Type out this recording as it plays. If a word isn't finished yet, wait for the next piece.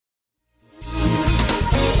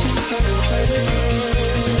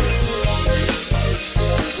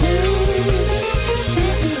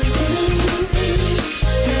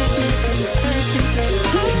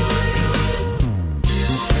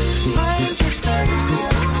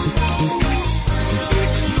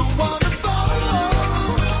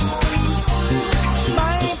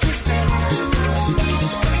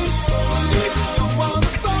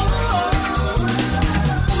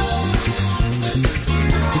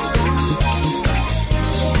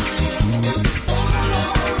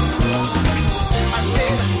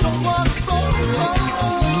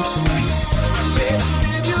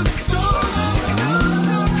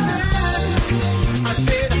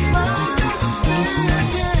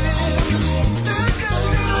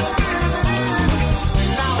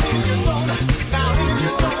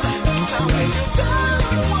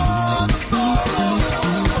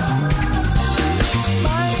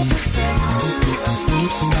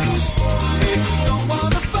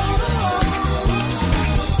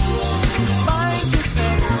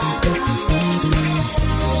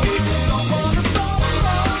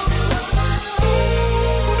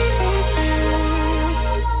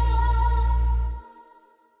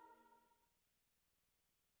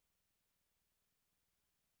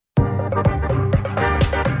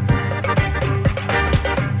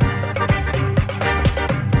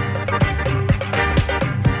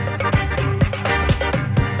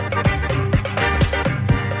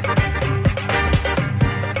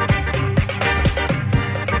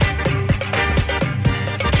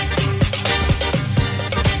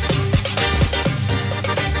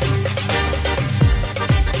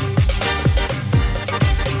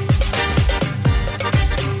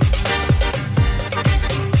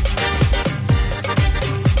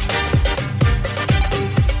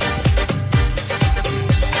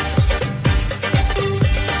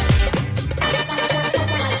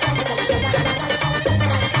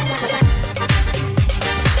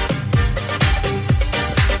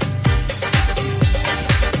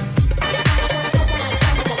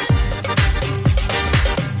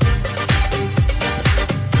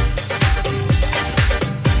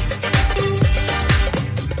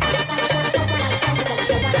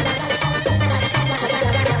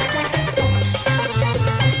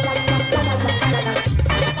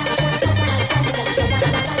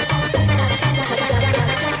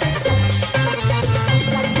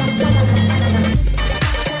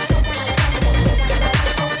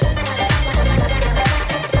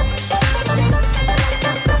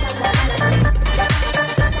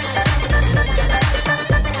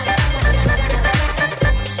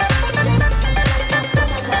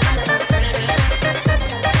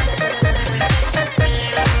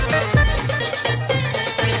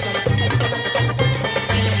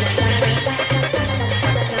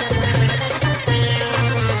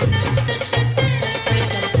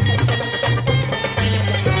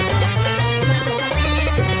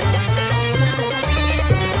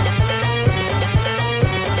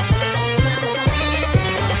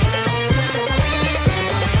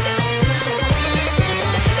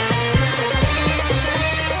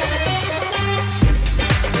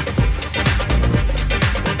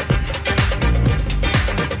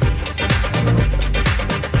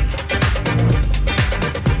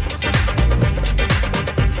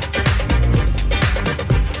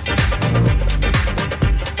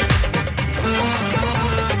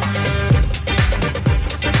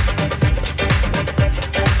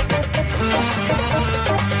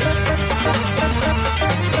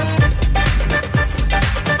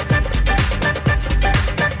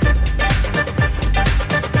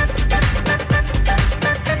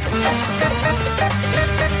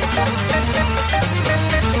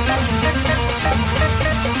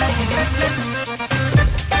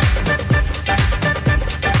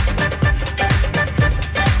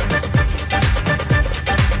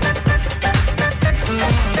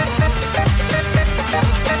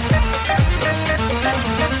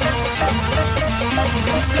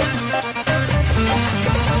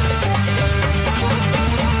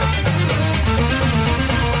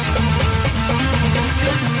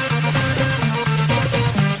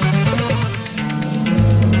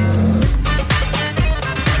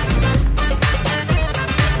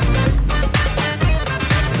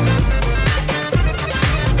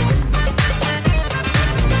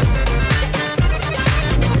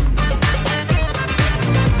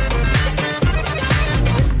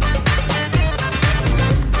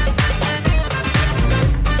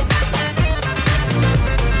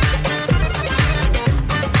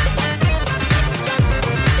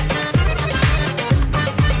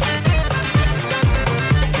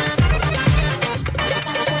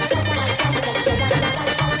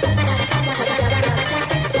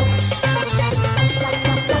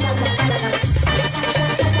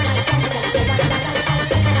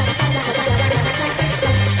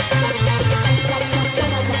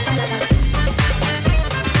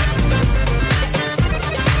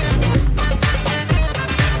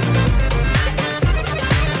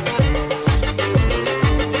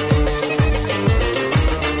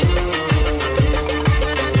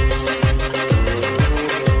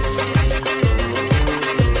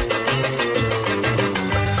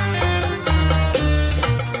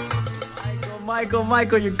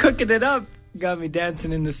Michael, you're cooking it up. Got me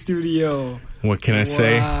dancing in the studio. What can I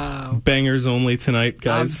say? Bangers only tonight,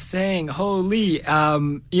 guys. I'm saying, holy.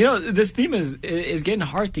 This theme is getting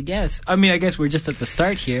hard to guess. I mean, I guess we're just at the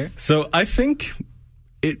start here. So I think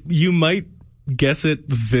you might guess it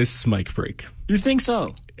this mic break. You think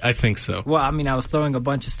so? I think so. Well, I mean, I was throwing a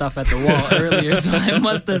bunch of stuff at the wall earlier, so I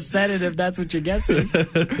must have said it if that's what you're guessing.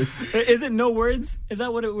 Is it no words? Is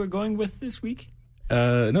that what we're going with this week?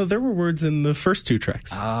 No, there were words in the first two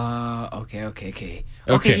tracks. Okay.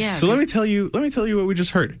 Yeah. So let me tell you what we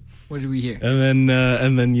just heard. What did we hear?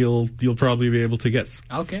 And then you'll probably be able to guess.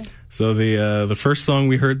 Okay. So the first song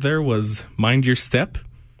we heard there was "Mind Your Step"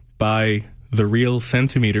 by The Real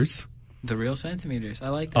Centimeters. The Real Centimeters. I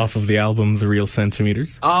like that. Off of the album The Real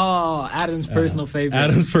Centimeters. Oh, Adam's personal favorite.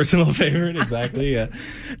 Adam's personal favorite, exactly, yeah.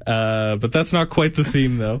 But that's not quite the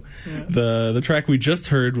theme, though. Yeah. The track we just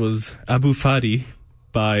heard was Abu Fadi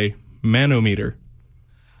by Manometer.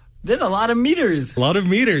 There's a lot of meters. A lot of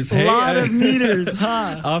meters, hey? A lot of meters,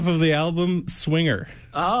 huh? Off of the album Swinger.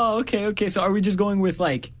 Oh, okay. So are we just going with,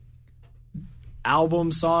 like,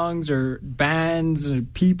 album songs or bands or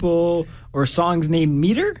people or songs named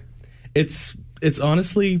Meter? It's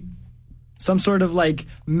honestly some sort of like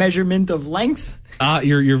measurement of length.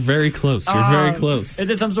 You're very close. You're very close. Is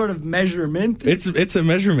it some sort of measurement? It's a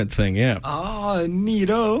measurement thing, yeah. Oh,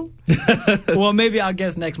 neato. Well, maybe I'll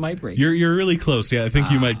guess next mic break. You're really close. Yeah, I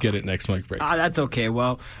think you might get it next mic break. That's okay.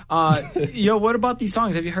 Well, what about these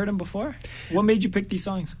songs? Have you heard them before? What made you pick these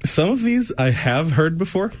songs? Some of these I have heard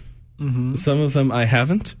before. Mm-hmm. Some of them I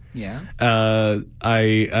haven't. Yeah.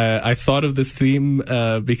 I thought of this theme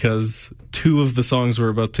because two of the songs we're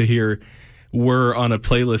about to hear were on a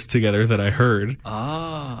playlist together that I heard.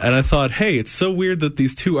 And I thought, hey, it's so weird that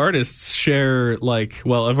these two artists share, like,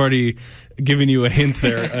 well, I've already given you a hint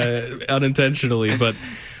there unintentionally, but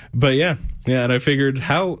yeah, and I figured,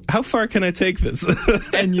 how far can I take this?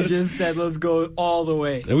 And you just said, let's go all the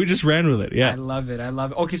way. And we just ran with it, yeah. I love it.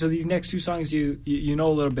 Okay, so these next two songs you know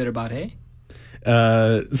a little bit about, hey?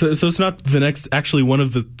 So it's not the next. Actually, one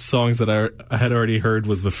of the songs that I had already heard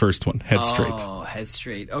was the first one, Head Straight. Oh, Head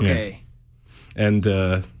Straight. Okay. Yeah. And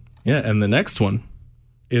and the next one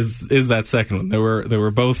is that second one. They were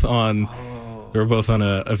both on. They were both on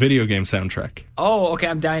a video game soundtrack. Oh, okay.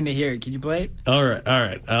 I'm dying to hear it. Can you play it? All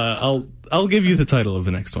right. I'll give you the title of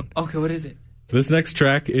the next one. Okay, what is it? This next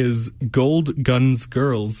track is Gold Guns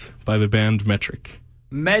Girls by the band Metric.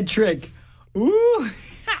 Metric. Ooh.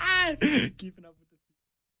 Keeping up with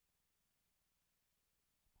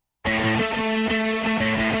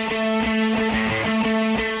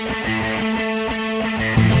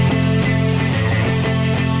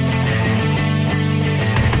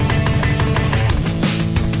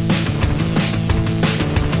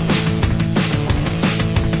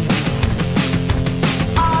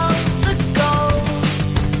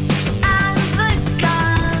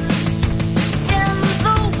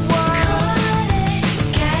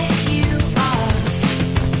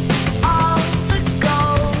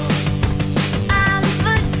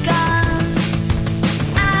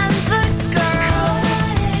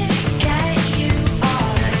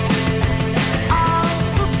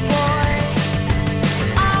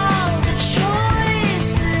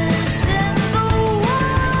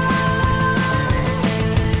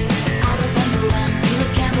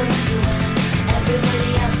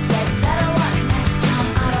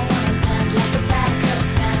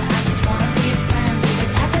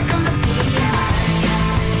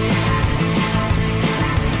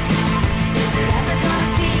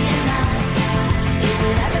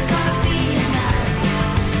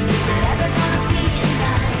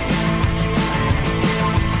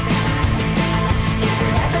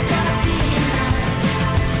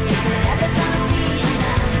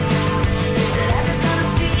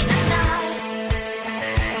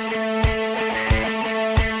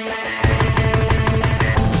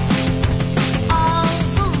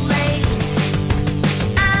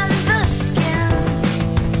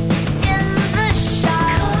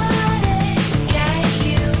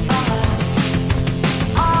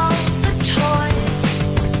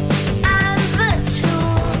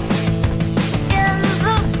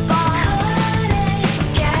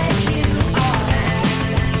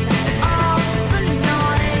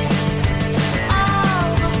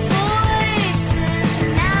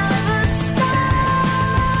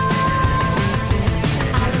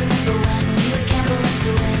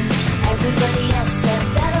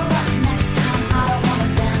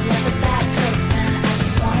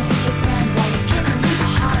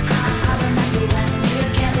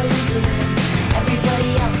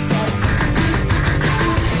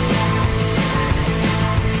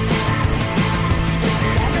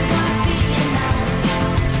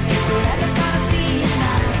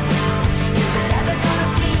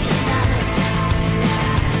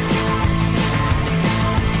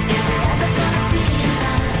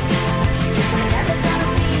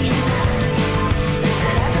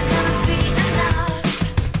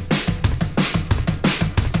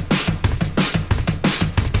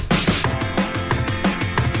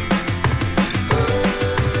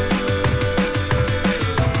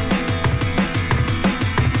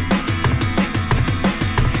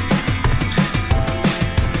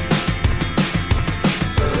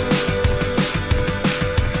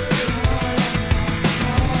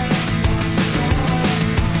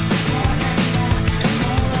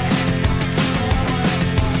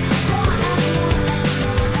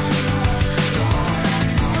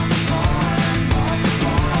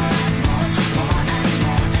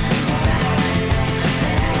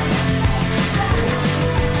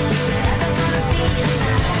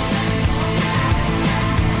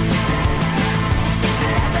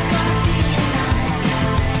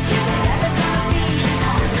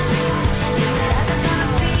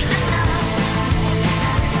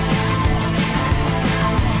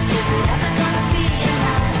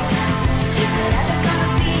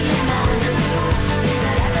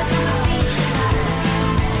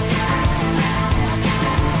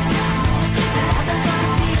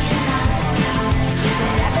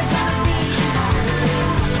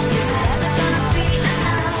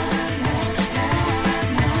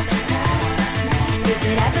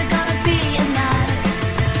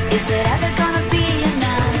Is it ever gonna be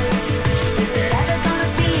enough? Is it ever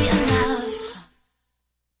gonna be enough?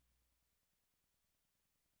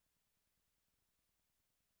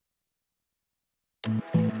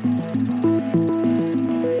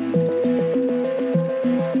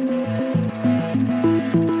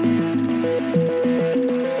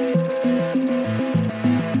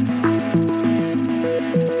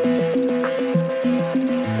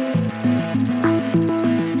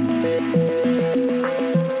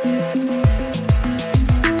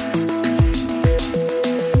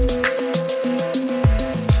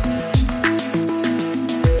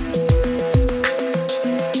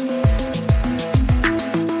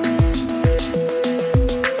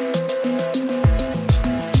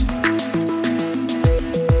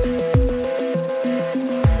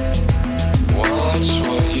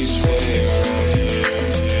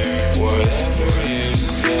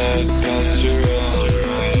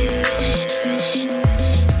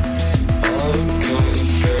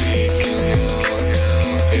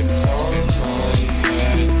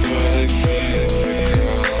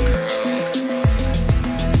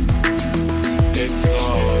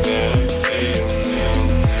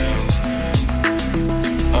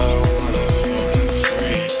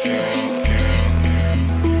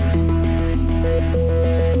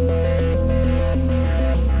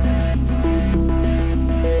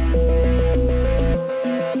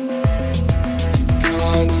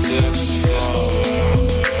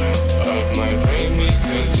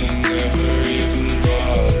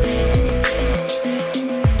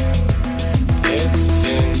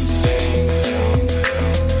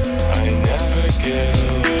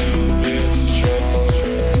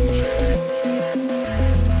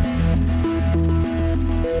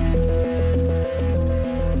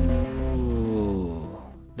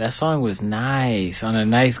 That song was nice on a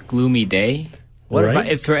nice gloomy day. What Right.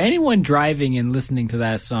 if for anyone driving and listening to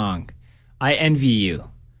that song, I envy you,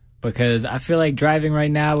 because I feel like driving right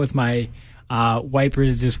now with my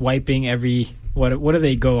wipers just wiping every what do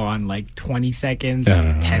they go on, like 20 seconds, I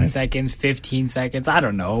don't know, 10 right? seconds, 15 seconds, I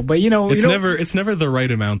don't know, but It's never the right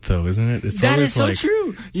amount though, isn't it? It's that always is so like,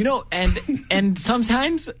 true. And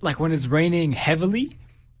sometimes, like when it's raining heavily,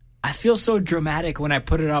 I feel so dramatic when I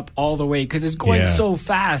put it up all the way because it's going Yeah. so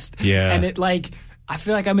fast. Yeah. And I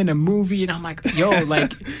feel like I'm in a movie and I'm like, yo,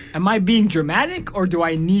 like, am I being dramatic or do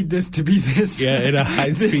I need this to be this? Yeah, in a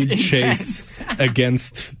high-speed this chase intense?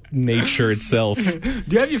 against nature itself. Do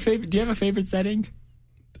you have a favorite setting?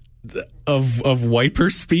 Of wiper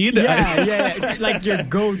speed? Yeah. Like your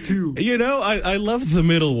go-to. You know, I love the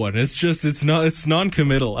middle one. It's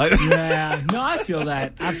non-committal. Yeah. No, I feel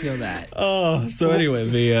that. Oh, so anyway,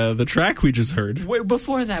 the track we just heard. Wait,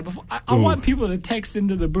 before that, I Ooh. want people to text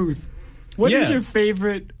into the booth. What is Yeah. your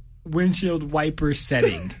favorite windshield wiper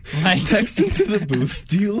setting? Like, Text into the booth.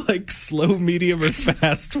 Do you like slow, medium, or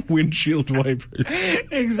fast windshield wipers?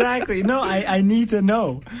 Exactly. No, I need to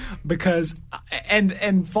know, because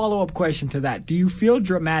and follow up question to that. Do you feel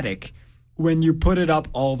dramatic when you put it up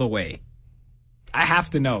all the way? I have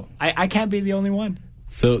to know. I can't be the only one.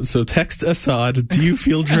 So text Assad. Do you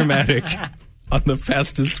feel dramatic on the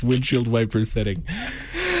fastest windshield wiper setting?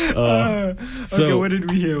 Okay, what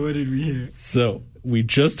did we hear? So we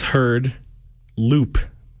just heard "Loop"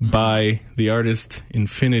 by the artist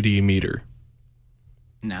Infinity Meter.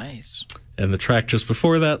 Nice. And the track just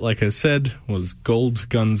before that, like I said, was Gold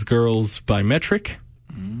Guns Girls by Metric.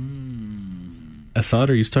 Assad,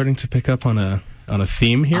 are you starting to pick up on a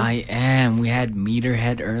theme here? I am. We had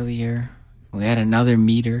Meterhead earlier. We had another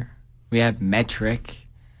meter. We have Metric.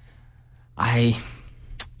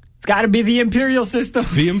 It's got to be the Imperial System.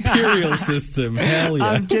 The Imperial System, hell yeah.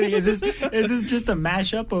 I'm kidding. Is this just a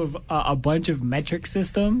mashup of a bunch of metric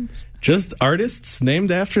systems? Just artists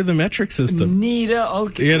named after the metric system. Nita,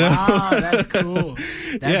 okay. You know? Wow, that's cool.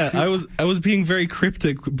 That's Yeah, I was being very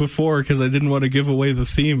cryptic before because I didn't want to give away the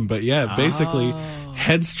theme, but yeah, basically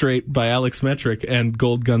Head Straight by Alex Metric and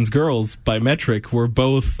Gold Guns Girls by Metric were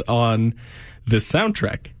both on this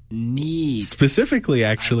soundtrack. neat. Specifically,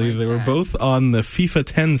 actually, like they were that. both on the FIFA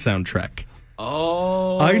 10 soundtrack.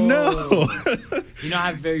 Oh. I know. You know, I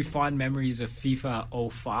have very fond memories of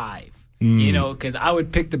FIFA 05. You know, because I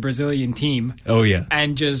would pick the Brazilian team Oh yeah.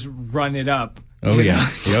 and just run it up. Oh you yeah.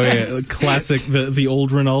 know? Oh yeah. Classic the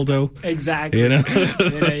old Ronaldo. Exactly. You know?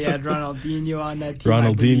 You had Ronaldinho on that team. I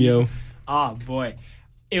believe. Ronaldinho. Oh boy,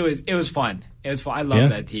 it was fun. It was fun. I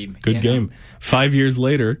love that team. Good you know? game. 5 years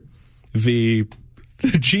later, the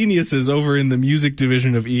geniuses over in the music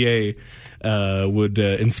division of EA would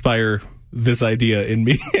inspire this idea in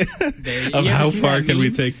me of You ever how seen far that can we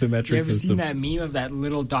meme? take the You metric ever system. seen that meme of that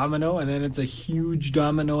little domino and then it's a huge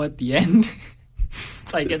domino at the end?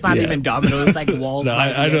 It's like it's not even dominoes. It's like walls. No,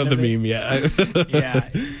 by I know end the of it. meme. Yeah. Yeah.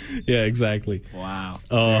 Yeah, exactly. Wow.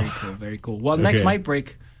 Oh. Very cool. Very cool. Well, next Okay. mic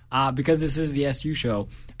break, because this is the SU show,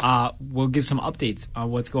 we'll give some updates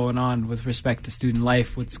on what's going on with respect to student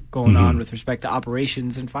life, what's going on with respect to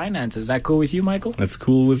operations and finances. Is that cool with you, Michael? That's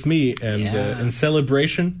cool with me. And Yeah. in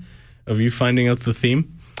celebration of you finding out the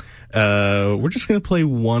theme, we're just going to play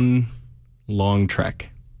one long track.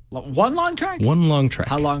 One long track? One long track.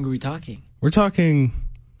 How long are we talking? We're talking...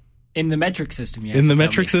 In the metric system, you have In to the tell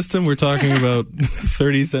metric me. system, we're talking about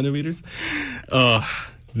 30 centimeters. No,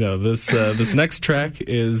 this next track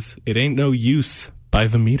is It Ain't No Use by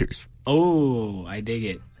The Meters. Oh, I dig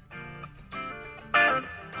it.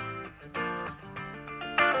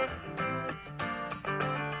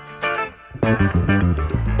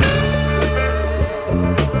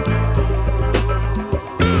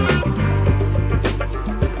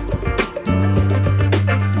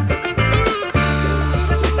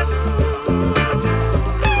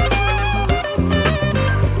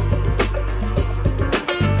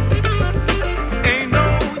 Ain't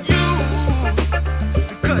no use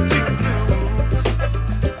to cut you loose.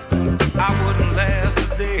 I wouldn't last a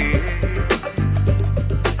day.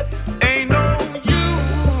 Ain't no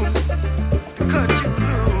use to cut you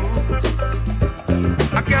loose.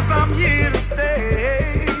 I guess I'm here to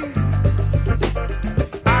stay.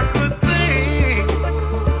 I could think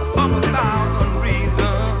of 1,000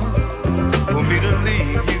 reasons for me to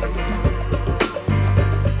leave you.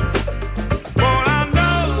 But I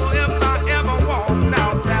know if I ever walked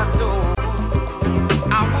out that door,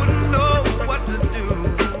 I wouldn't know what to do.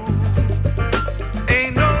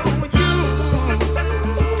 Ain't no use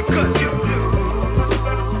to cut you loose.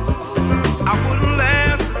 I wouldn't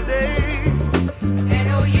last a day. Ain't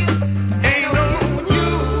no use. Ain't no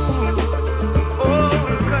use. Oh,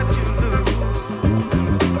 to cut you loose.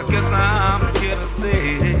 I guess I'm here to stay.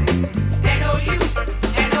 Ain't no use.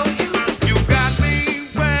 Ain't no use. You got me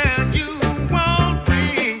where you want me.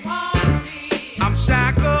 I'm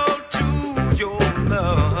shackled to your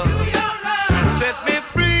love. Set me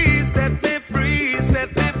free, set me free, set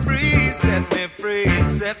me free, set me free,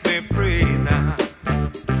 set me free now.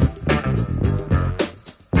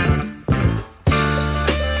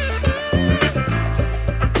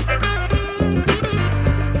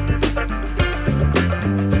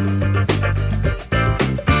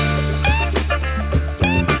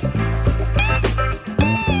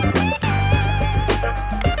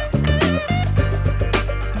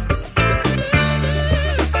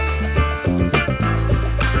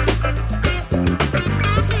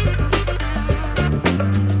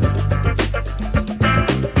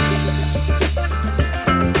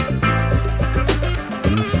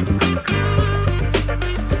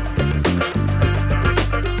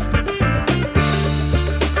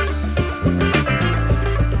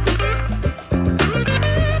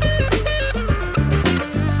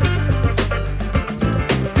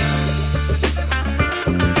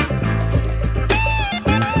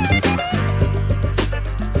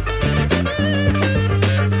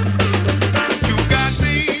 You got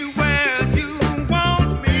me where you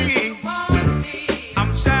want me.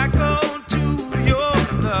 I'm shackled to your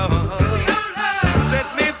love. Set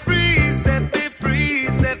me free, set me free,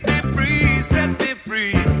 set me free, set me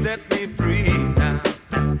free, set me free now.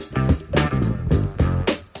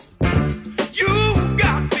 You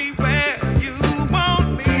got me where you want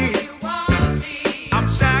me. I'm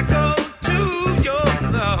shackled to your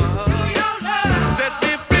love. Set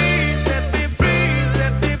me free, set me free,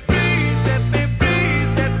 set me free, set me free,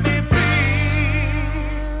 set me free.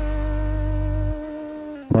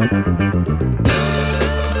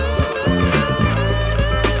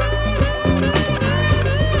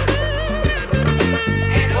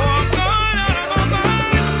 Oh, I'm going out of my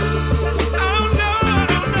mind. I don't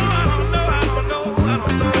know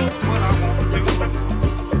what I want to do.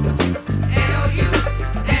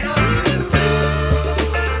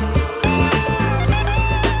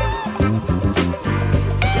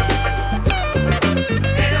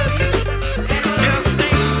 Just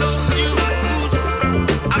ain't no use.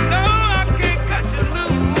 I know I can't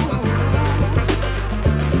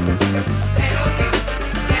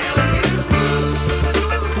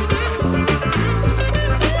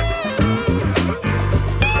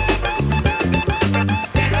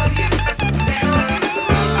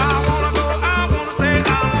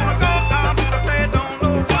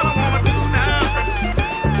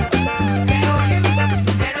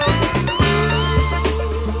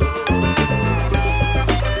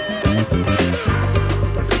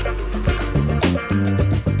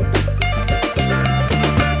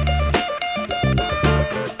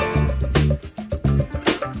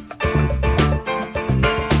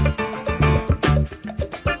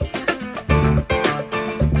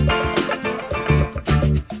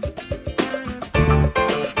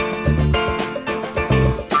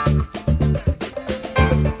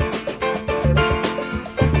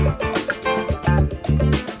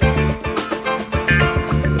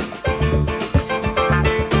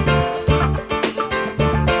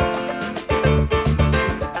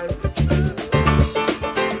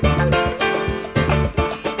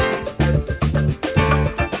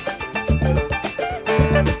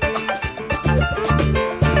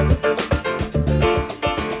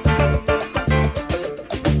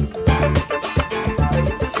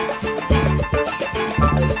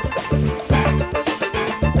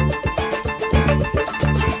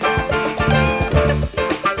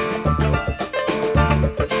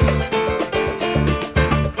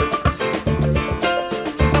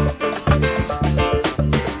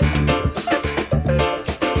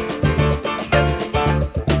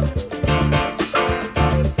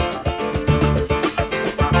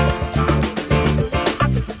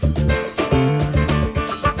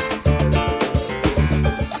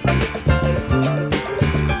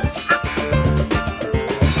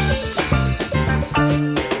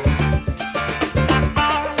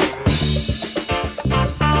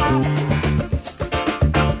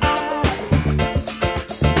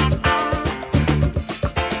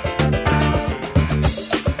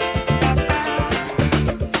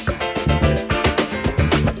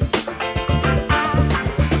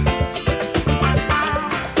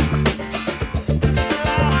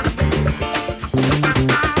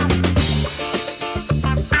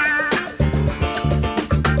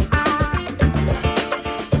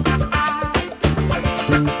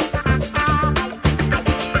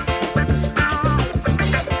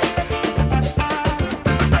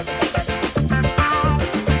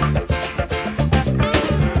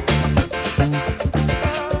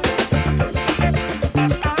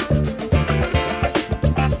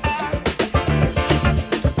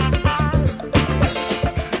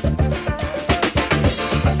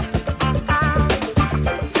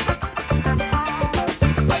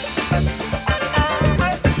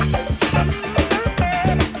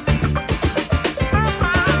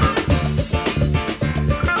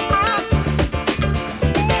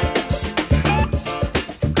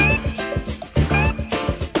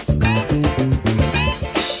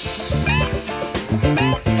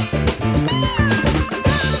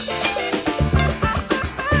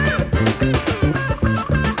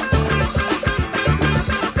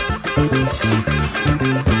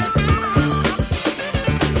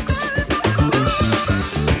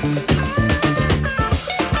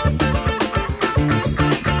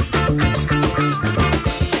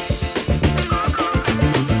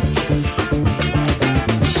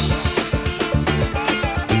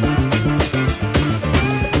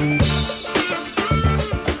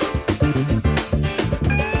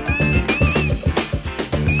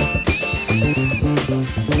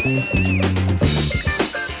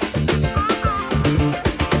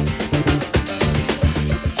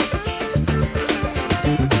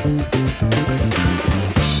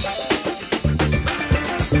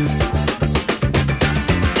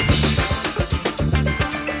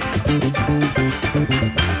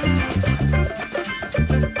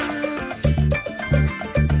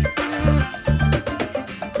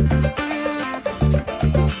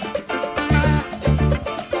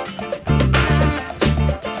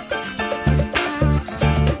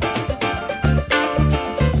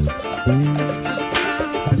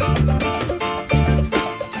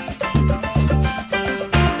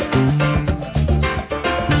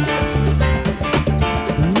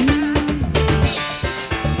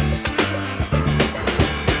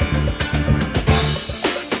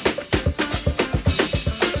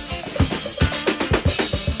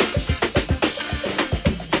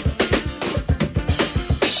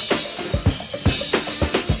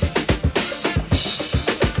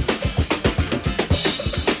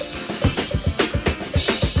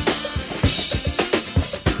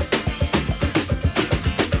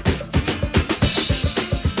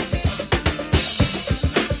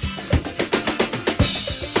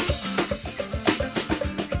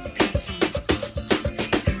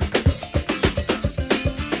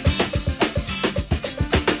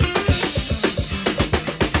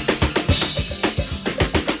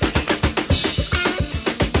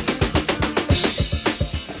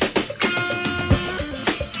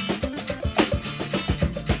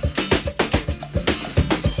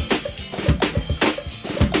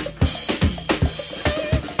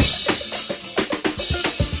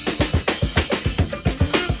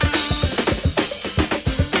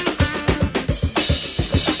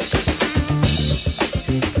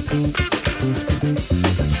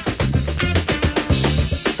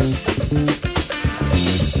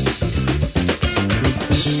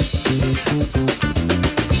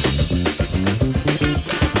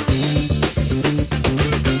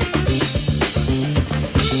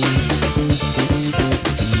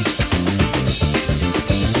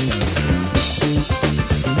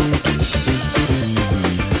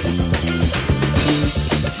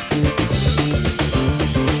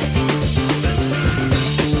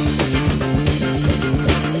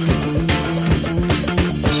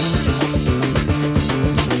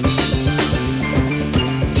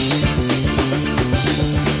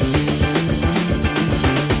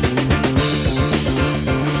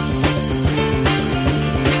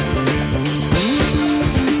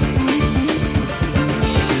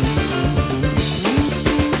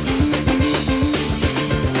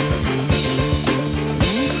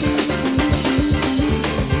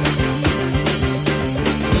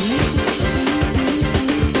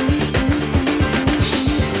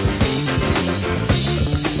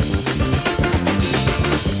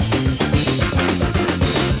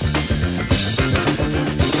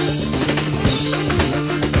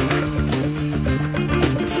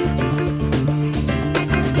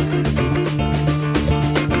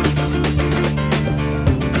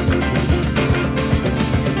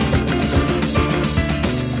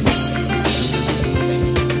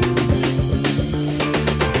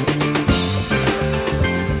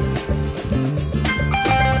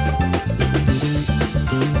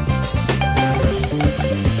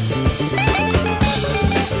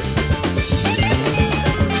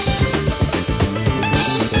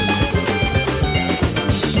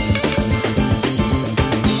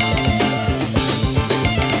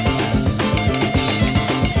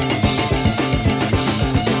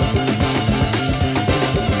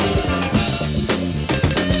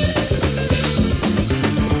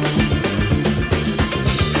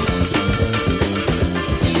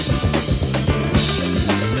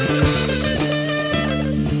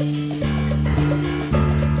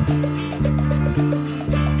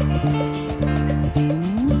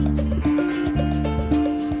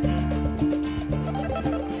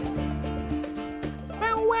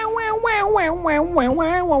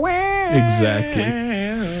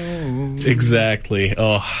Exactly.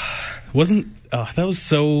 That was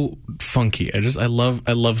so funky. I love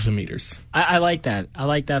the meters. I like that. I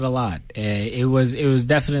like that a lot. It was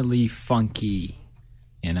definitely funky.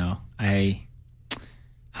 Yeah.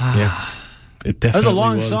 It It definitely was a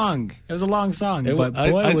long was. song. It was a long song, but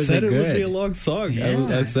I boy, was said it it would be a good. long song.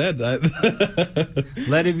 Yeah. I said.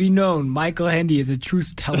 Let it be known, Michael Hendy is a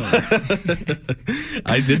truth teller.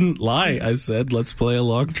 I didn't lie. I said, let's play a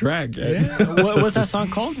long track. What's that song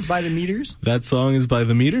called? It's by The Meters? That song is by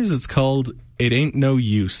The Meters. It's called It Ain't No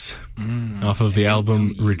Use, off of the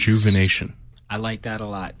album Rejuvenation. I like that a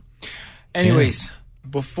lot. Anyways,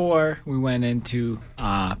 before we went into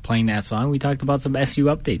playing that song, we talked about some SU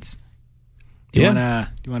updates. Do you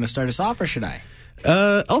want to start us off, or should I?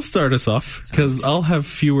 I'll start us off, because I'll have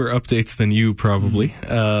fewer updates than you, probably.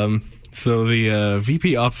 So the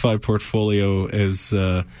VP OpFi portfolio is,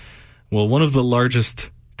 one of the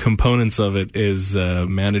largest components of it is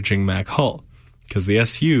managing Mac Hall, because the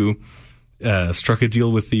SU struck a deal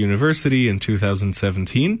with the university in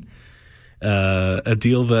 2017, a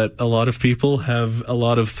deal that a lot of people have a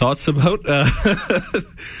lot of thoughts about.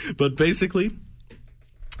 But basically,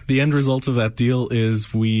 the end result of that deal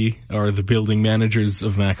is we are the building managers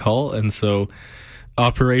of Mac Hall, and so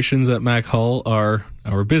operations at Mac Hall are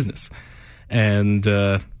our business. And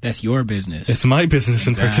That's your business. it's my business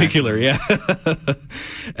in Exactly. particular, yeah.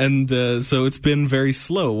 And so it's been very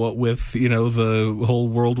slow, what with, the whole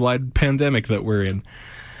worldwide pandemic that we're in.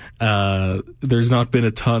 There's not been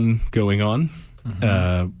a ton going on.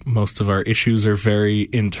 Most of our issues are very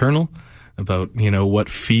internal about, what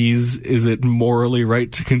fees is it morally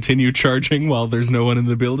right to continue charging while there's no one in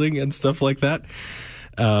the building and stuff like that.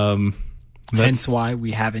 Hence why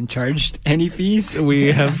we haven't charged any fees.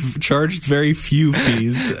 We have charged very few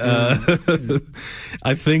fees.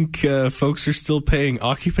 I think folks are still paying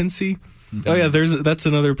occupancy. Oh yeah, that's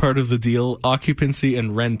another part of the deal. Occupancy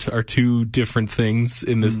and rent are two different things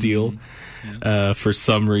in this deal. For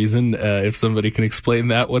some reason, if somebody can explain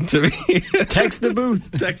that one to me. Text the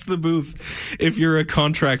booth. Text the booth if you're a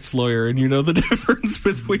contracts lawyer and you know the difference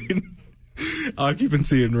between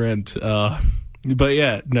occupancy and rent. But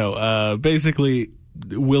yeah, no, basically,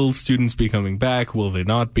 will students be coming back? Will they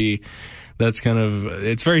not be? That's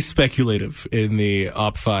it's very speculative in the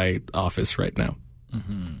OpFi office right now.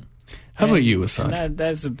 How about you, Asad?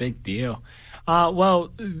 That's a big deal.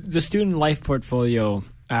 Well, the student life portfolio,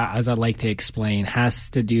 as I'd like to explain, has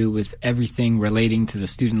to do with everything relating to the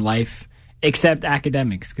student life except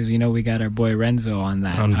academics, because we got our boy Renzo on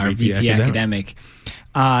that, On our VP VP Academic. Academic.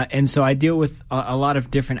 And so I deal with a lot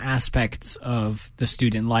of different aspects of the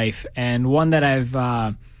student life, and one that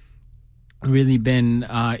I've really been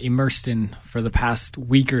immersed in for the past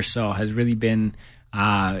week or so has really been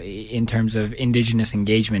in terms of Indigenous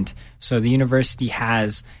engagement. So the university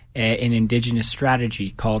has an Indigenous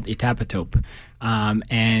strategy called Itapatope.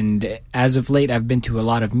 And as of late, I've been to a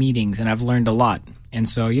lot of meetings and I've learned a lot. And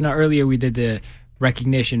so, earlier we did the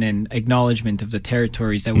recognition and acknowledgement of the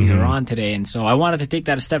territories that we are on today. And so I wanted to take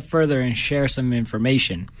that a step further and share some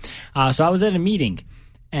information. So I was at a meeting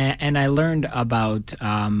and I learned about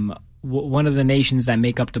one of the nations that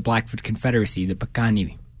make up the Blackfoot Confederacy, the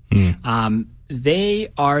Piikani. They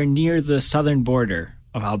are near the southern border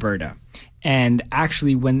of Alberta. And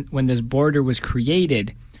actually, when this border was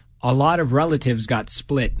created, a lot of relatives got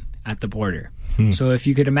split at the border. So if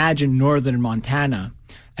you could imagine northern Montana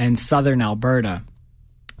and southern Alberta,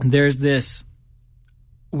 there's this,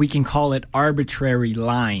 we can call it arbitrary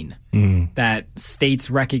line that states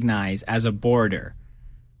recognize as a border.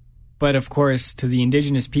 But of course, to the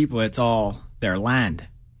Indigenous people, it's all their land.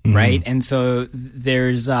 Right? And so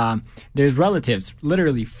there's relatives,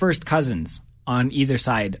 literally first cousins on either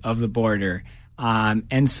side of the border.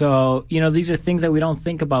 And so, these are things that we don't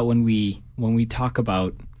think about when we talk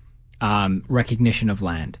about recognition of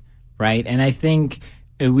land, right? And I think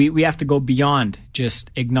we have to go beyond just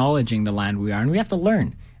acknowledging the land we are, and we have to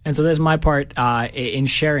learn. And so that's my part in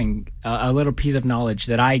sharing a little piece of knowledge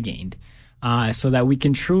that I gained so that we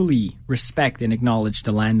can truly respect and acknowledge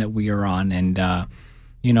the land that we are on and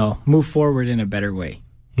move forward in a better way.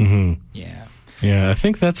 Yeah. Yeah, I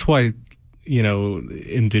think that's why,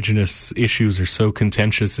 Indigenous issues are so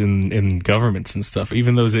contentious in governments and stuff,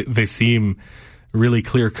 even though they seem really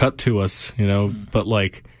clear cut to us, but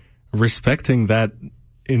respecting that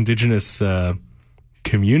Indigenous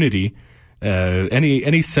community,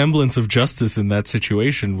 any semblance of justice in that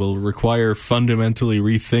situation will require fundamentally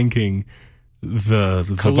rethinking the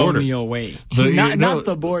border. colonial way. Not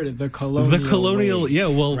the border, the colonial way, yeah,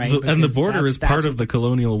 well, right? and the Because border is part of the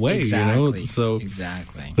colonial way, exactly, so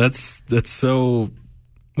exactly. that's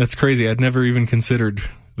crazy. I'd never even considered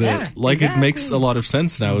that. Yeah, It makes a lot of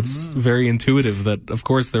sense now. It's very intuitive that, of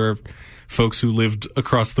course, there are folks who lived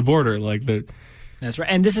across the border, That's right.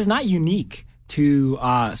 And this is not unique to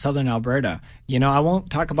southern Alberta. I won't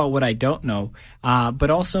talk about what I don't know, but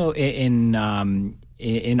also in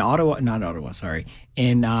Ottawa, not Ottawa, sorry,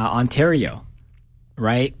 in Ontario,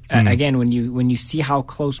 right? Again, when you see how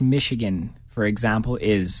close Michigan, for example,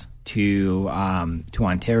 is to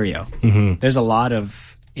Ontario, there's a lot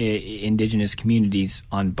of Indigenous communities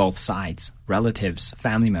on both sides, relatives,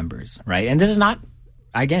 family members, right? And this is not,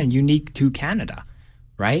 again, unique to Canada.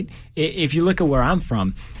 Right? If you look at where I'm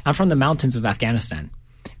from the mountains of Afghanistan,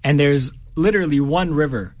 and there's literally one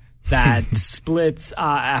river that splits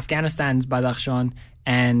Afghanistan's Badakhshan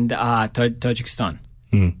and Tajikistan.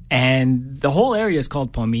 And the whole area is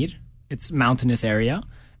called Pamir. It's a mountainous area.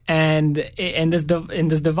 And this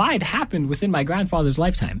divide happened within my grandfather's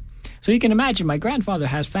lifetime. So you can imagine my grandfather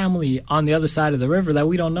has family on the other side of the river that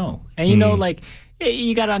we don't know. And you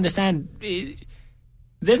got to understand...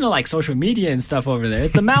 There's no social media and stuff over there.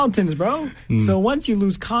 It's the mountains, bro. So once you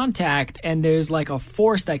lose contact and there's a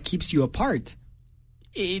force that keeps you apart,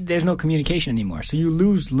 there's no communication anymore. So you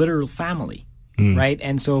lose literal family, right?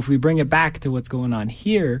 And so if we bring it back to what's going on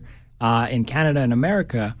here in Canada and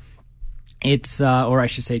America, it's, or I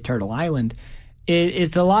should say Turtle Island,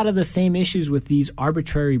 it's a lot of the same issues with these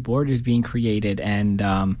arbitrary borders being created. And,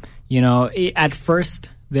 at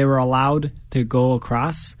first they were allowed to go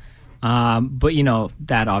across. But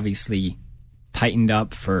that obviously tightened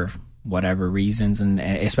up for whatever reasons, and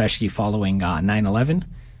especially following 9/11,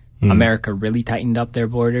 America really tightened up their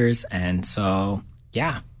borders, and so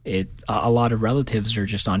a lot of relatives are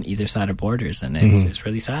just on either side of borders, and it's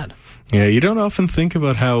really sad. Yeah, you don't often think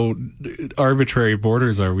about how arbitrary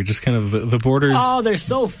borders are. We just kind of the borders. Oh, they're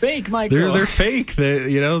so fake, Michael. They're fake.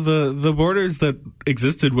 The borders that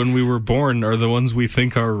existed when we were born are the ones we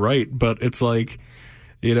think are right, but it's like.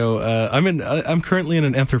 I'm currently in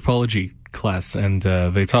an anthropology class, and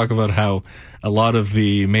they talk about how a lot of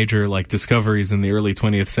the major discoveries in the early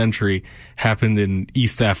 20th century happened in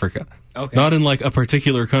East Africa. Okay. Not in a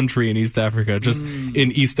particular country in East Africa, just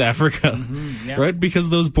in East Africa, right? Because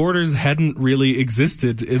those borders hadn't really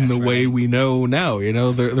existed in the way we know now.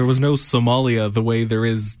 There was no Somalia the way there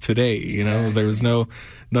is today. There was none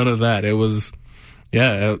of that. It was,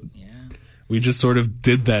 we just sort of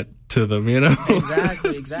did that to them,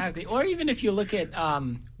 Exactly. Or even if you look at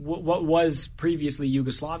what was previously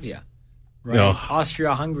Yugoslavia, right?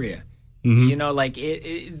 Austria-Hungary.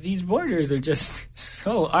 These borders are just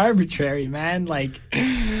so arbitrary, man.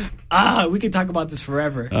 We could talk about this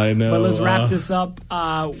forever. I know. But let's wrap this up.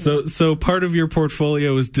 So part of your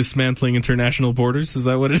portfolio is dismantling international borders? Is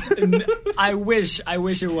that what it is? I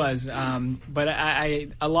wish it was. But a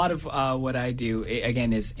lot of what I do,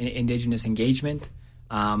 again, is Indigenous engagement.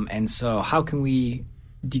 And so how can we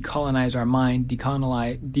decolonize our mind,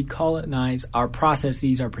 decolonize our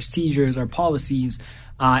processes, our procedures, our policies,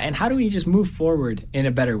 and how do we just move forward in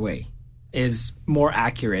a better way is more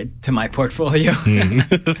accurate to my portfolio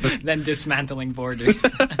than dismantling borders.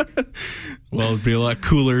 Well, it'd be a lot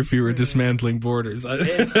cooler if you were dismantling borders.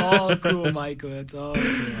 It's all cool, Michael. It's all cool.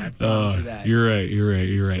 I promise you that. You're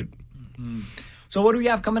right. Mm-hmm. So what do we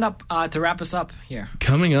have coming up to wrap us up here?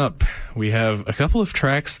 Coming up, we have a couple of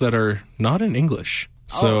tracks that are not in English.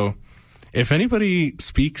 So if anybody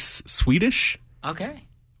speaks Swedish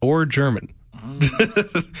or German,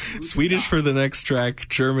 Swedish for the next track,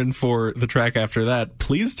 German for the track after that,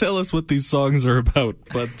 please tell us what these songs are about.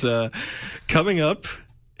 But coming up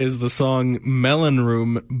is the song Melon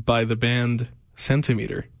Room by the band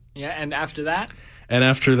Centimeter. Yeah, and after that? And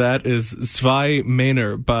after that is Zwei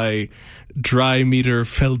Meter by Dry Meter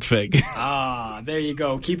Feldweg. There you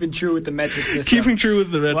go. Keeping true with the metric system.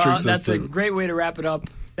 That's a great way to wrap it up.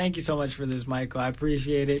 Thank you so much for this, Michael. I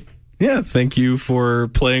appreciate it. Yeah, thank you for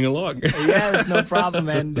playing along. Yes, no problem.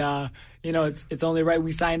 And, it's only right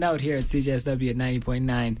we signed out here at CJSW at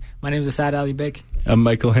 90.9. My name is Asad Ali Bik. I'm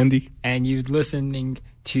Michael Hendy. And you're listening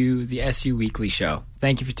to the SU Weekly Show.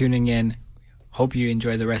 Thank you for tuning in. Hope you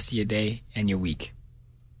enjoy the rest of your day and your week.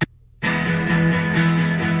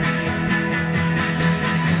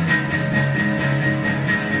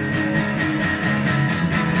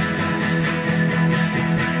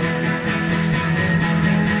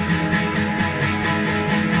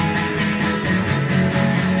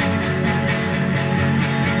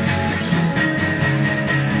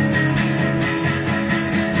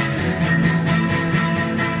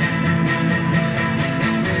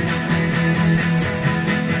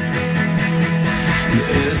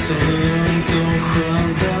 så lugnt och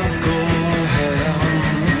skönt att gå hem.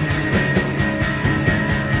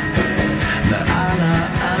 När alla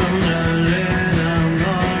andra redan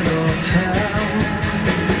har gått hem.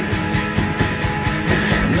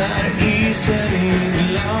 När isen i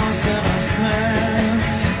glasen har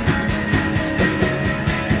smält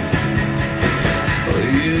och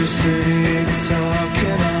ljuset i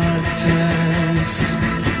taken har tänts.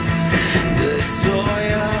 Det är så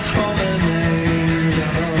jag håller mig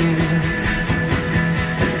lugn.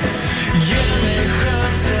 Ge mig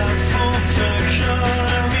chans att få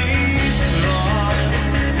förklara mitt val.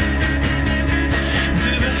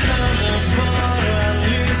 Du behöver bara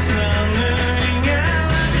lyssna nu, inga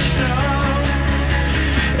krav.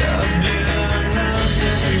 Jag blir en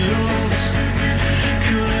autopilot,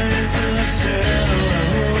 kunde inte se några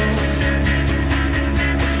hot.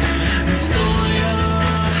 Nu står jag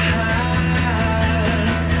här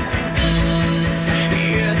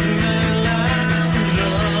i ett mellanrum.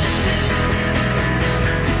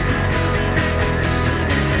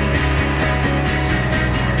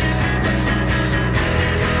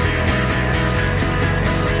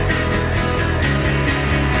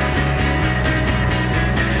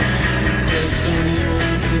 Det är så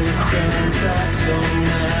lugnt och skönt att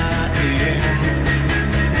somna in.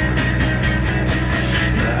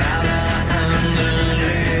 När alla andra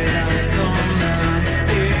redan somnat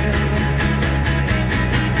in.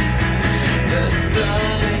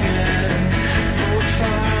 Bedömningen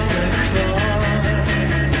fortfarande kvar.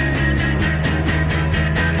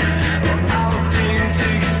 Och allting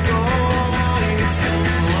tycks gå i slow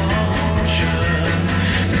motion.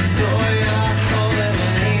 Det är så jag håller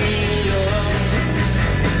mig lugn.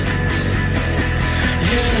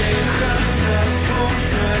 Ge mig chans att få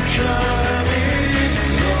förklara mitt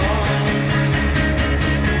val.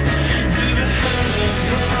 Du behöver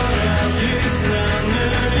bara lyssna nu,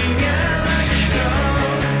 inga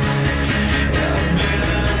krav. Jag blir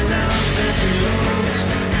en autopilot,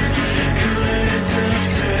 kunde inte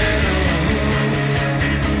se några hot.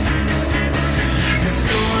 Nu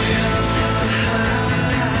står jag här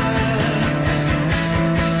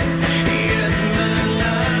i ett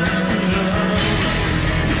mellanrum.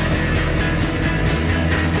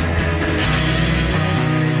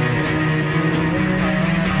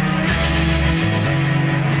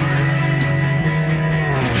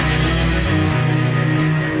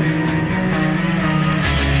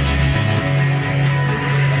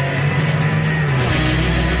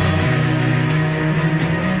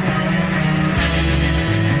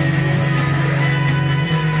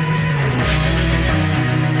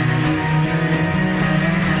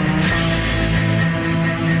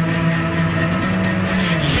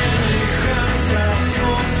 Ge mig chans att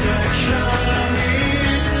få förklara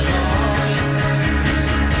mitt val.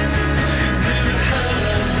 Du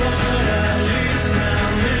behöver bara lyssna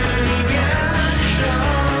nu, inga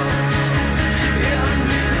krav. Jag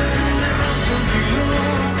blir en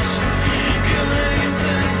autopilot, kunde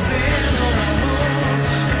inte se några hot.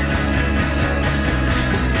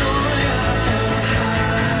 Nu står jag här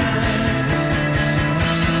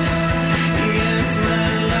i ett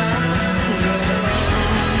mellanrum.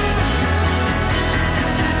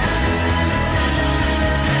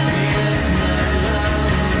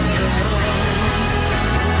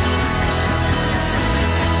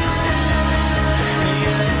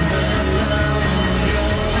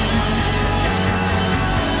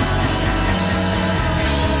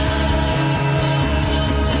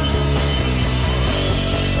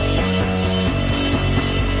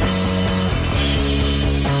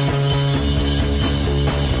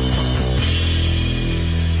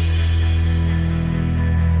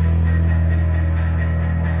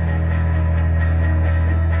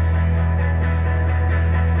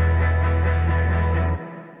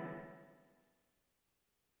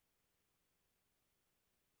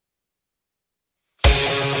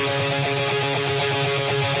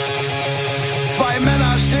 Zwei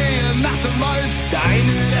Männer stehen nachts im Wald. Der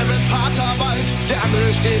eine, der wird Vater bald. Der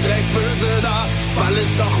andere steht recht böse da, weil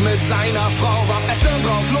es doch mit seiner Frau war. Er stürmt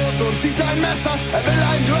drauf los und zieht ein Messer. Er will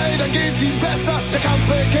ein Duell, dann geht's ihm besser. Der Kampf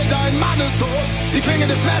beginnt, ein Mann ist tot. Die Klinge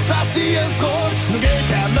des Messers, die ist rot. Nun geht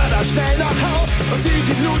der Mörder schnell nach Haus und zieht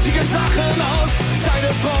die blutigen Sachen aus.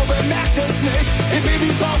 Seine Frau bemerkt es nicht. Ihr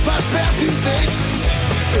Babybauch versperrt die Sicht.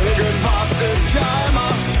 Irgendwas ist ja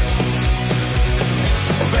immer.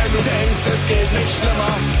 Und wenn du denkst, es geht nicht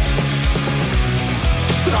schlimmer,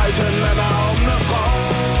 streiten Männer um eine Frau.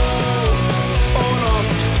 Und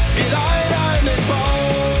oft geht einer in den Bau.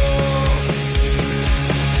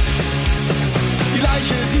 Die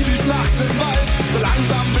Leiche, sie liegt nachts im Wald. So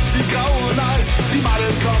langsam wird sie grau und alt. Die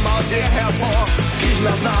Maden kommen aus ihr hervor, kriechen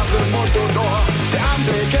aus Nase Der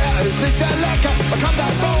Anblick, er ist nicht sehr lecker. Da kommt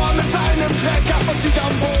ein Bauer mit seinem Trecker und sieht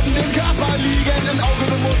am Boden den Körper liegen. In Augen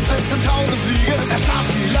und Mund sitzen 1000 Fliegen. Er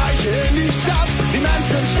schafft die Leiche in die Stadt. Die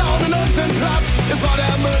Menschen staunen und sind platt. Es war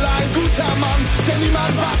der Müller ein guter Mann, der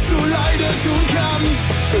niemand was zu Leide tun kann.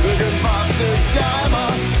 Irgendwas ist ja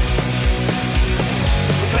immer.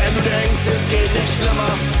 Wenn du denkst, es geht nicht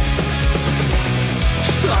schlimmer,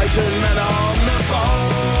 streiten Männer um eine Frau.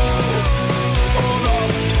 Und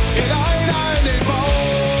oft geht einer in den Bau.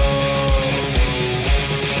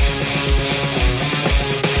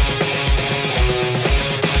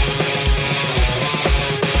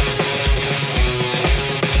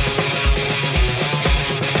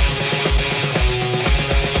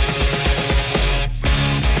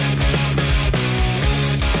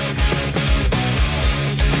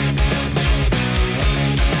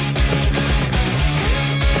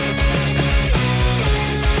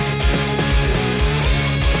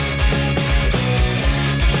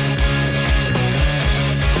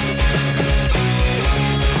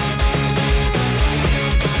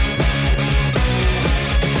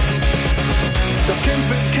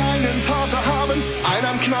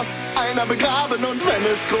 Einer begraben und wenn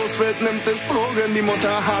es groß wird, nimmt es Drogen. Die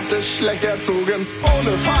Mutter hat es schlecht erzogen.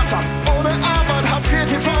 Ohne Vater, ohne Arbeit,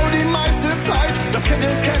 Hartz-IV-TV die meiste Zeit. Das Kind,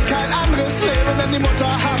 es kennt kein anderes Leben, denn die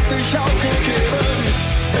Mutter hat sich aufgegeben.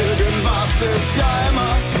 Irgendwas ist ja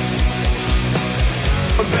immer.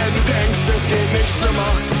 Und wenn du denkst, es geht nicht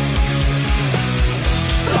schlimmer,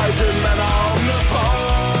 streiten Männer um eine Frau.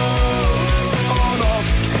 Und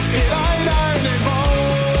oft geht einer in den Bau.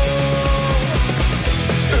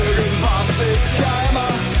 Ist ja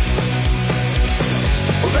immer.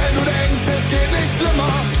 Und wenn du denkst, es geht nicht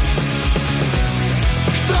schlimmer,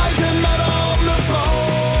 streiten Männer um eine Frau.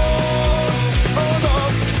 Und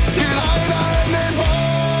oft geht einer in den Bau.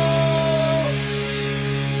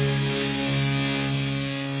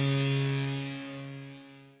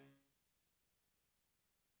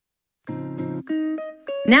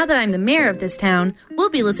 Now that I'm the mayor of this town, we'll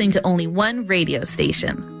be listening to only one radio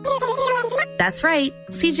station. That's right,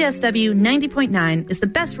 CJSW 90.9 is the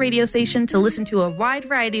best radio station to listen to a wide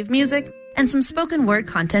variety of music and some spoken word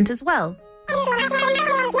content as well.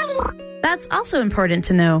 That's also important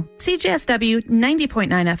to know. CJSW 90.9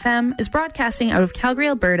 FM is broadcasting out of Calgary,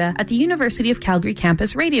 Alberta at the University of Calgary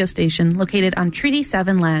campus radio station located on Treaty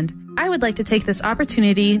 7 land. I would like to take this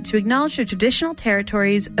opportunity to acknowledge the traditional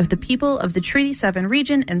territories of the people of the Treaty 7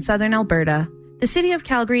 region in southern Alberta. The city of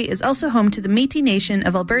Calgary is also home to the Métis Nation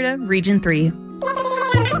of Alberta, Region 3.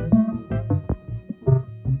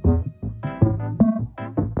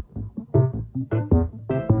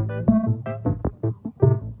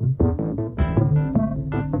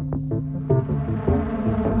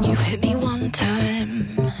 You hit me one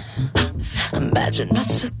time, imagine my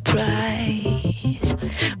surprise.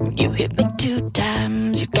 When you hit me 2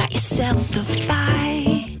 times, you got yourself a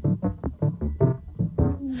fight.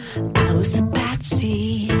 I was a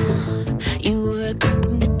patsy, you were a creep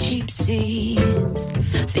in the cheap seats,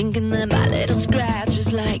 thinking that my little scratch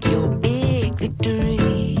was like your big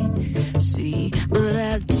victory. See, but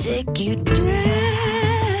I'll take you down.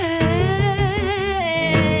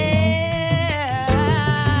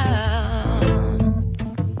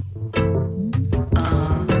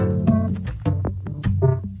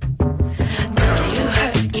 Don't you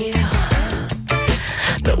hurt you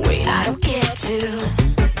the way I don't get to.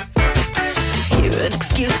 An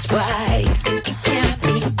excuse why you think you can't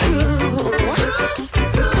be cruel.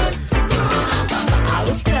 Mama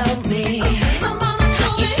always told me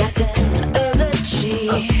you got the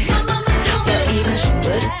allergy. But even she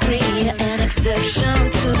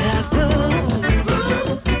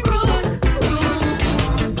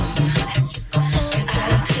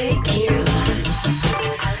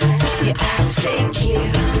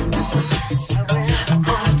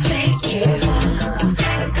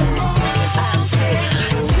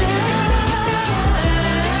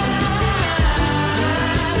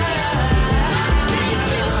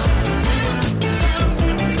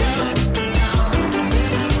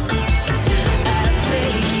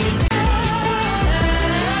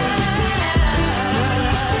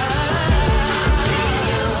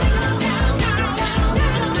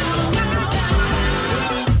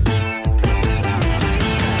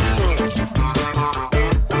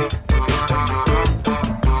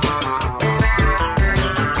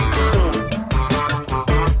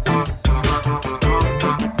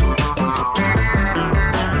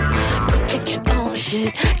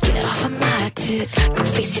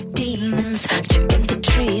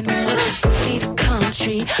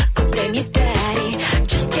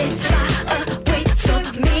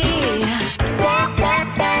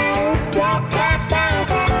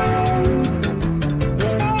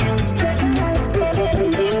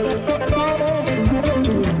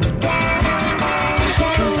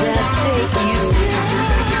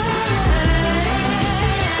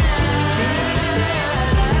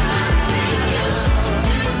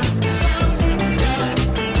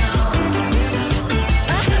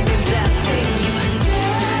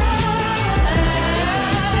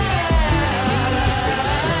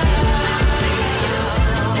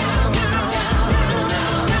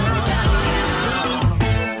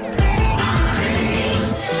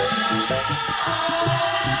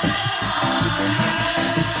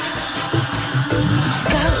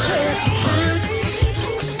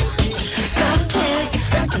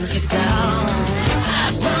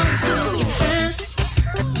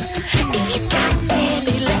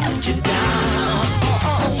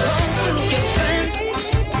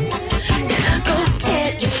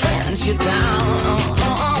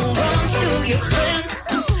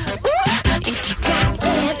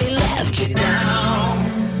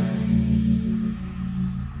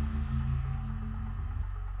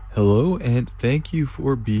thank you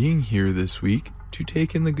for being here this week to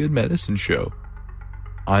take in the Good Medicine Show.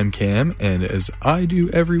 I'm Cam, and as I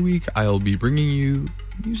do every week, I'll be bringing you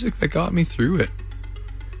music that got me through it.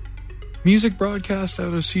 Music broadcast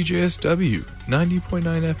out of CJSW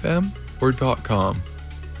 90.9 FM or .com,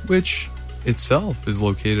 which itself is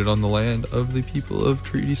located on the land of the people of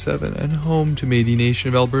Treaty 7 and home to Métis Nation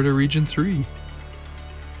of Alberta Region 3.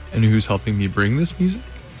 And who's helping me bring this music?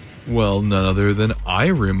 Well, none other than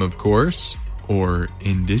IRIM, of course, or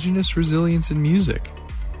Indigenous Resilience in Music.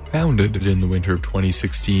 Founded in the winter of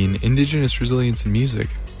 2016, Indigenous Resilience in Music,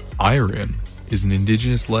 IRIM, is an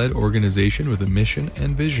Indigenous-led organization with a mission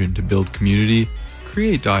and vision to build community,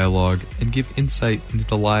 create dialogue, and give insight into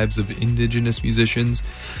the lives of Indigenous musicians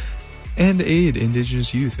and aid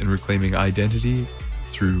Indigenous youth in reclaiming identity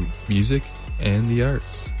through music and the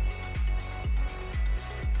arts.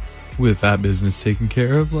 With that business taken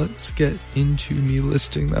care of, let's get into me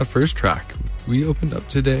listing that first track. We opened up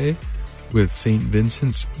today with St.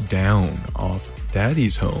 Vincent's Down off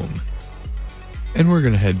Daddy's Home. And we're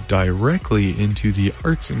going to head directly into the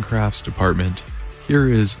arts and crafts department. Here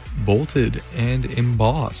is Bolted and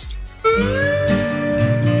Embossed.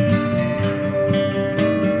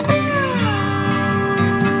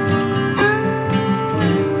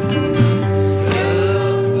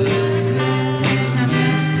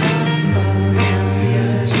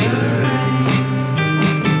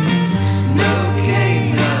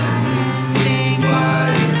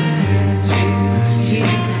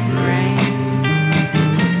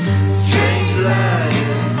 Strange light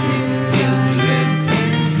into drift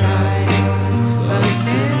inside.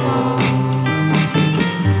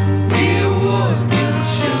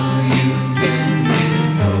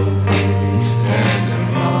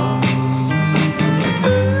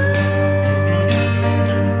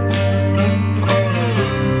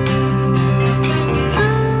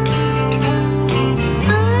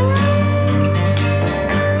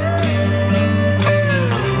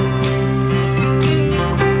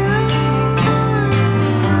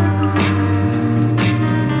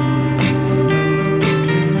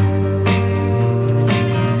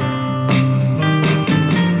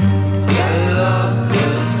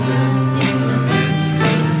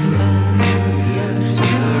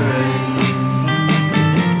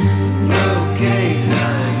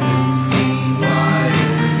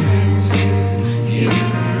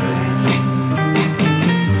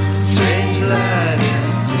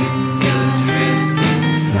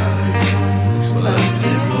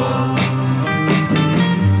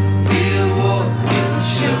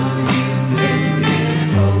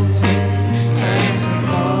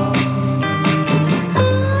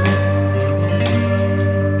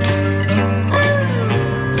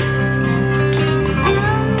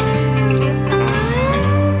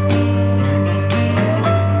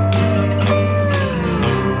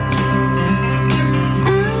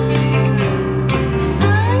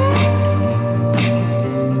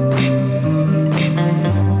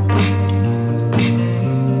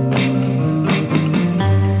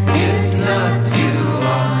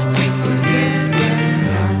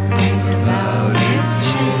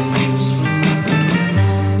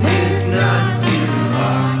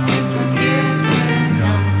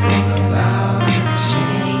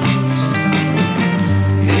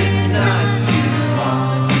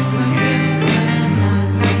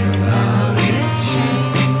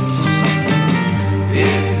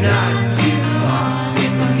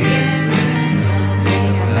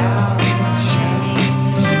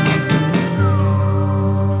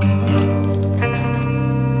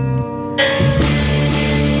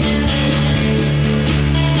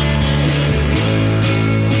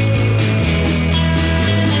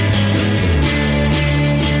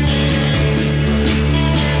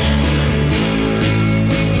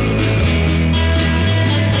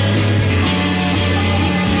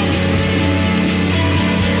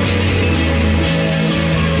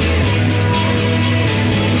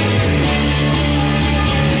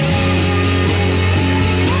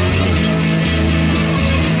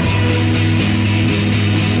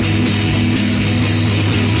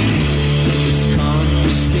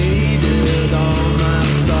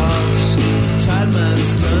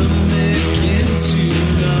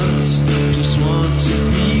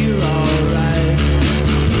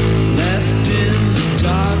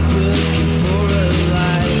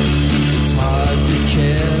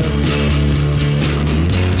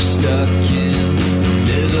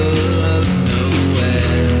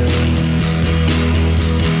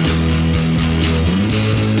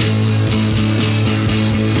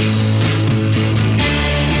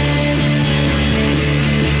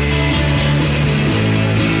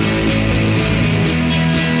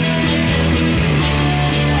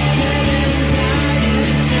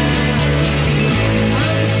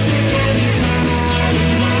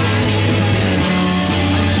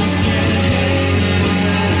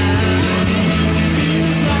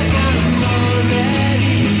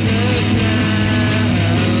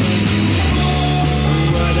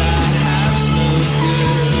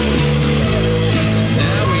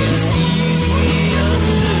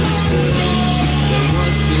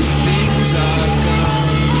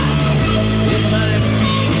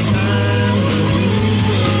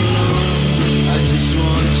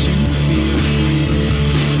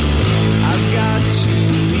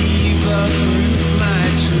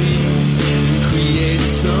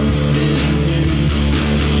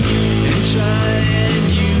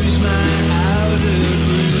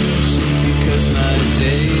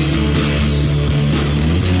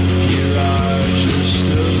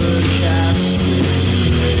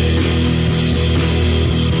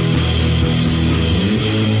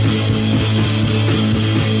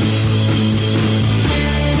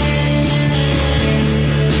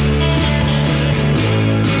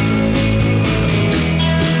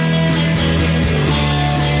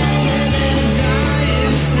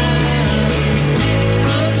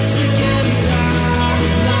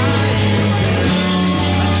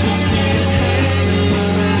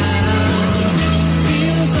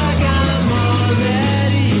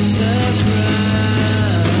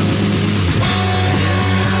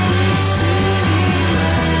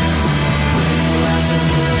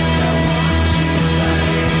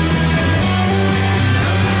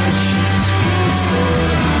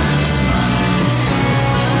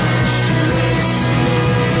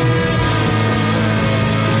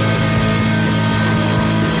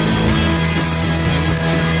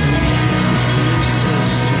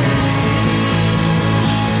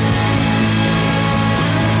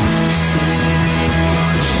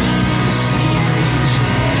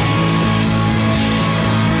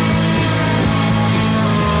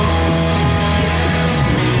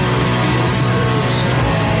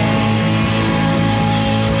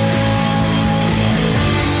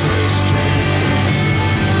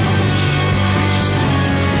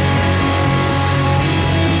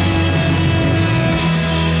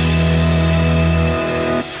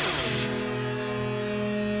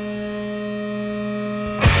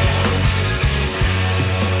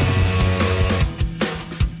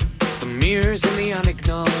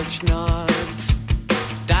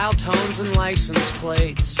 tones and license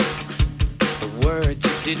plates, the words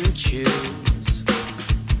you didn't choose.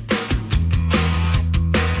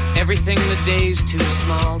 Everything the day's too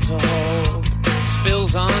small to hold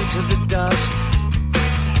spills onto the dusk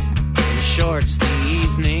and shorts the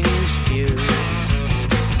evening's fuse.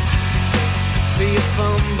 So you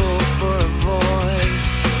fumble for a voice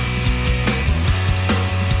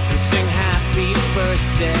and sing happy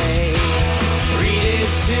birthday. Read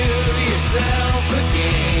it to yourself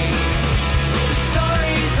again. The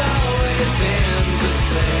stories always end the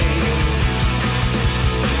same.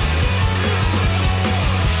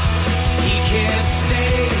 He can't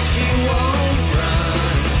stay, she won't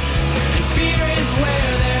run, and fear is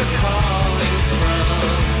where they're calling from.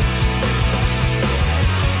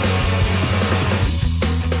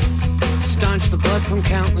 Staunch the blood from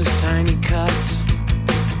countless tiny cuts.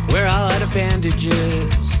 We're all out of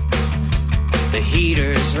bandages. The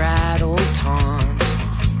heaters rattle taunt,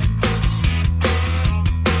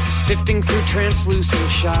 sifting through translucent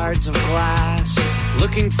shards of glass,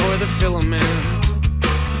 looking for the filament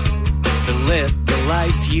that lit the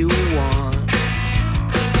life you want.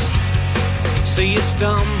 So you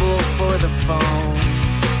stumble for the phone,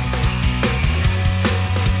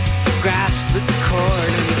 grasp the cord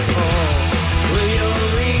and pull.